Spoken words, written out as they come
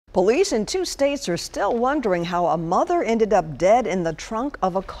Police in 2 states are still wondering how a mother ended up dead in the trunk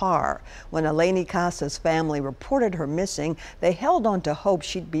of a car. When Eleni Kassa's family reported her missing, they held on to hope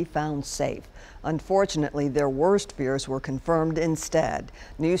she'd be found safe. Unfortunately, their worst fears were confirmed instead.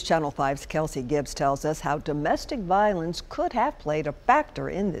 News Channel 5's Kelsey Gibbs tells us how domestic violence could have played a factor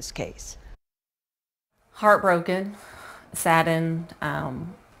in this case. Heartbroken, saddened.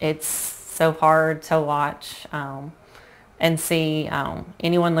 It's so hard to watch and see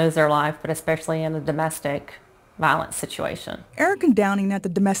anyone lose their life, but especially in a domestic violence situation. Erica Downing at the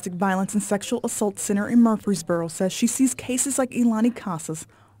Domestic Violence and Sexual Assault Center in Murfreesboro says she sees cases like Eleni Kassa's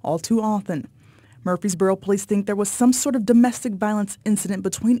all too often. Murfreesboro police think there was some sort of domestic violence incident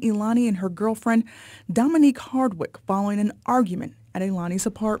between Eleni and her girlfriend, Dominique Hardwick, following an argument at Eleni's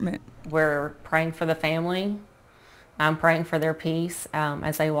apartment. We're praying for the family. I'm praying for their peace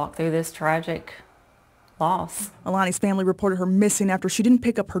as they walk through this tragic loss. Eleni's family reported her missing after she didn't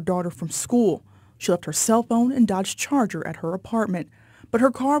pick up her daughter from school. She left her cell phone and Dodge Charger at her apartment, but her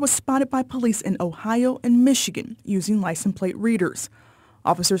car was spotted by police in Ohio and Michigan using license plate readers.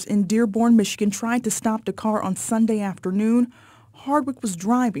 Officers in Dearborn, Michigan tried to stop the car on Sunday afternoon. Hardwick was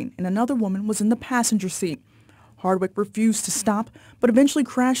driving and another woman was in the passenger seat. Hardwick refused to stop, but eventually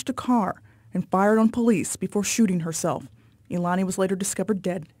crashed the car and fired on police before shooting herself. Eleni was later discovered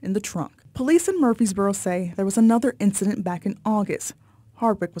dead in the trunk. Police in Murfreesboro say there was another incident back in August.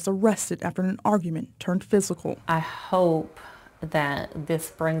 Hardwick was arrested after an argument turned physical. I hope that this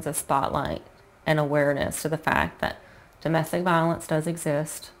brings a spotlight and awareness to the fact that domestic violence does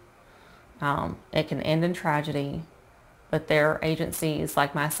exist. It can end in tragedy, but there are agencies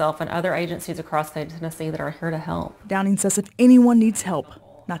like myself and other agencies across the state of Tennessee that are here to help. Downing says if anyone needs help,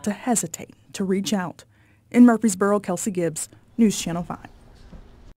 not to hesitate to reach out. In Murfreesboro, Kelsey Gibbs, News Channel 5.